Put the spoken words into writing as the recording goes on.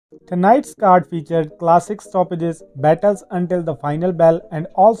Tonight's card featured classic stoppages, battles until the final bell, and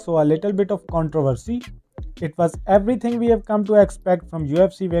also a little bit of controversy. It was everything we have come to expect from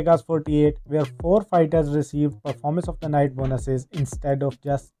UFC Vegas 48, where 4 fighters received Performance of the Night bonuses instead of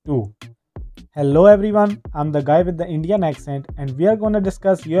just 2. Hello everyone, I'm the guy with the Indian accent, and we are gonna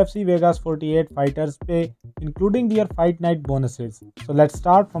discuss UFC Vegas 48 fighters' pay, including their fight night bonuses. So let's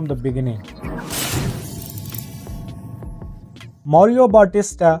start from the beginning. Mario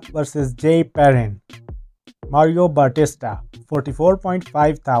Bautista versus Jay Perrin. Mario Bautista,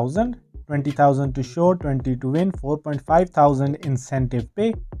 44.5 thousand, 20,000 to show, 20 to win, 4.5 thousand incentive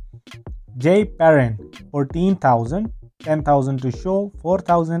pay. Jay Perrin, 14,000, 10,000 to show,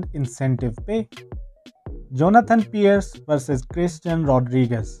 4,000 incentive pay. Jonathan Pierce versus Christian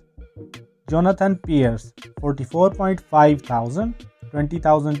Rodriguez. Jonathan Pierce, 44.5 thousand,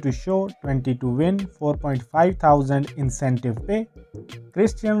 20,000 to show, 20 to win, 4.5 thousand incentive pay.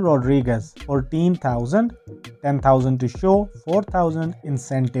 Christian Rodriguez, 14,000, 10,000 to show, 4,000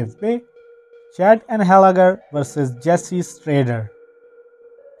 incentive pay. Chad and Gallagher versus Jesse Strader.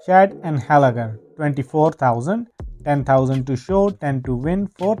 Chad and Gallagher, 24,000, 10,000 to show, 10 to win,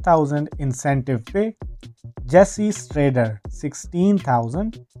 4,000 incentive pay. Jesse Strader,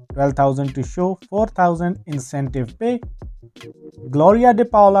 16,000, 12,000 to show, 4,000 incentive pay. Gloria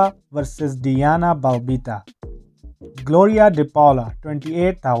DePaula versus Diana Balbita. Gloria DePaula,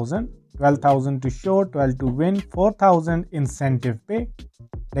 28,000, 12,000 to show, 12 to win, 4,000 incentive pay.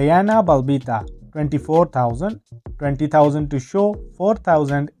 Diana Balbita, 24,000, 20,000 to show,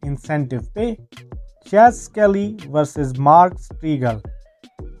 4,000 incentive pay. Chaz Skelly versus Mark Striegel.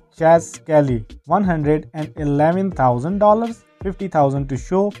 Chaz Skelly, $111,000, 50,000 to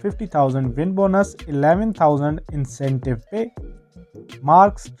show, 50,000 win bonus, 11,000 incentive pay.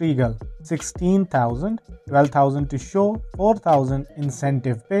 Mark Striegel, 16,000, 12,000 to show, 4,000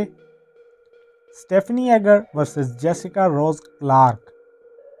 incentive pay. Stephanie Egger versus Jessica Rose Clark.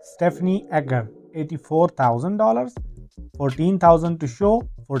 Stephanie Egger, $84,000, 14,000 to show,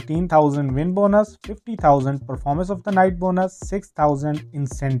 14,000 win bonus, 50,000 performance of the night bonus, 6,000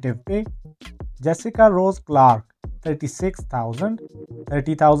 incentive pay. Jessica Rose Clark, 36,000,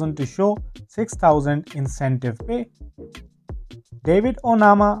 30,000 to show, 6,000 incentive pay. David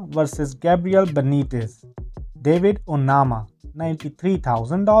Onama versus Gabriel Benitez. David Onama,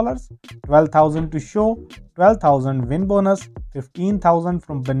 $93,000, 12,000 to show, 12,000 win bonus, 15,000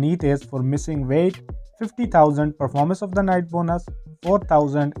 from Benitez for missing weight, 50,000 performance of the night bonus,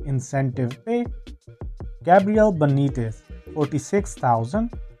 4,000 incentive pay. Gabriel Benitez,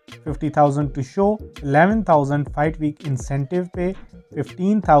 46,000, 50,000 to show, 11,000 fight week incentive pay,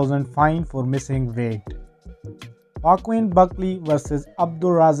 15,000 fine for missing weight. Joaquin Buckley versus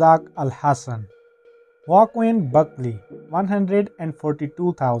Abdulrazak Alhassan. Joaquin Buckley,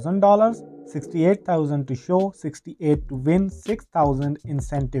 $142,000, 68,000 to show, 68 to win, 6,000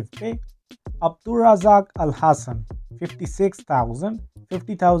 incentive pay. Abdulrazak Alhassan, 56,000,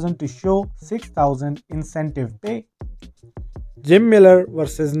 50,000 to show, 6,000 incentive pay. Jim Miller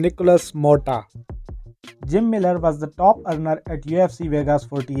versus Nicholas Mota. Jim Miller was the top earner at UFC Vegas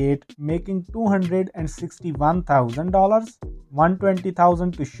 48, making $261,000,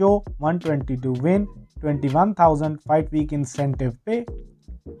 120,000 to show, 120 to win, 21,000 fight week incentive pay.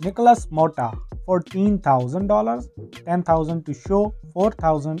 Nicholas Mota, $14,000, 10,000 to show,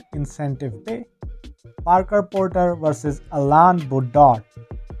 4,000 incentive pay. Parker Porter versus Alan Boudot.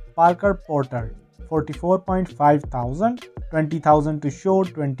 Parker Porter, 44.5 thousand, 20,000 to show,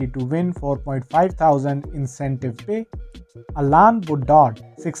 20 to win, 4.5 thousand incentive pay. Alan Boudot,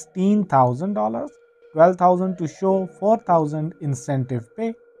 $16,000, 12,000 to show, 4,000 incentive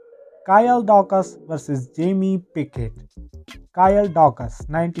pay. Kyle Daukaus versus Jamie Pickett. Kyle Daukaus,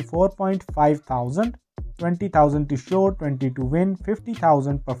 94.5 thousand, 20,000 to show, 20 to win,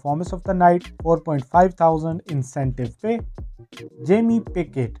 50,000 performance of the night, 4.5 thousand incentive pay. Jamie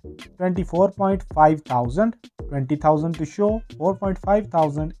Pickett, 24.5 thousand, 20,000 to show, 4.5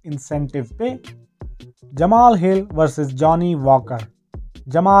 thousand incentive pay. Jamal Hill versus Johnny Walker.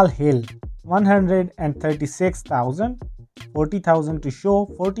 Jamal Hill, 136,000, 40,000 to show,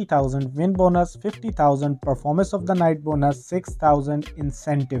 40,000 win bonus, 50,000 performance of the night bonus, 6,000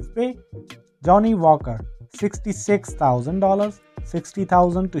 incentive pay. Johnny Walker, $66,000,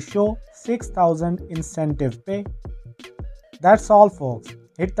 60,000 to show, 6,000 incentive pay. That's all folks.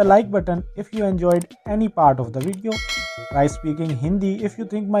 Hit the like button if you enjoyed any part of the video. Try speaking Hindi if you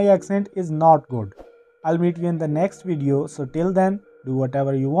think my accent is not good. I'll meet you in the next video, so till then, do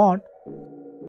whatever you want.